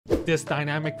This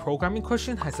dynamic programming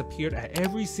question has appeared at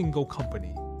every single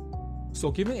company.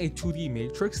 So given a 2D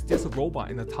matrix, there's a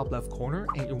robot in the top left corner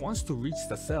and it wants to reach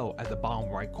the cell at the bottom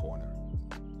right corner.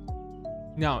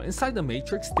 Now inside the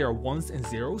matrix there are ones and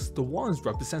zeros. The ones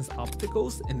represents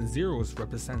obstacles and the zeros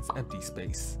represents empty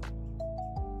space.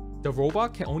 The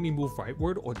robot can only move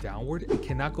rightward or downward and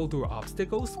cannot go through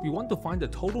obstacles. We want to find the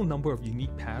total number of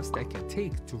unique paths that it can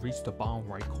take to reach the bottom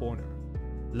right corner.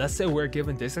 Let's say we're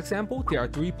given this example, there are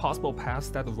 3 possible paths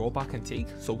that the robot can take,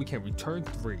 so we can return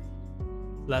 3.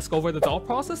 Let's go over the thought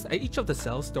process. At each of the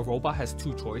cells, the robot has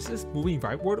 2 choices, moving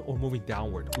rightward or moving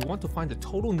downward. We want to find the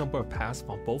total number of paths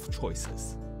from both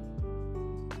choices.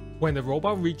 When the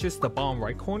robot reaches the bottom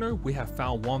right corner, we have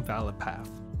found 1 valid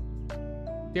path.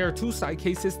 There are 2 side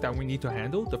cases that we need to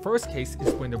handle. The first case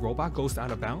is when the robot goes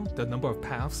out of bounds, the number of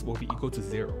paths will be equal to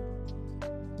 0.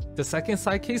 The second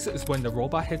side case is when the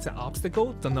robot hits an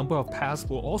obstacle, the number of paths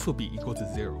will also be equal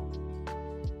to 0.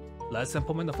 Let's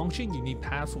implement the function unique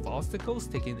paths with obstacles,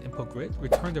 taking the input grid,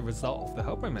 return the result of the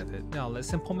helper method. Now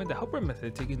let's implement the helper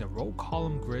method, taking the row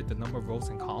column grid, the number of rows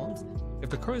and columns. If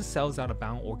the current cell is out of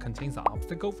bound or contains an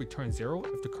obstacle, return 0.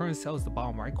 If the current cell is the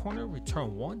bottom right corner,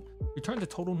 return 1. Return the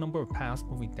total number of paths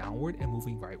moving downward and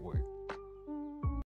moving rightward.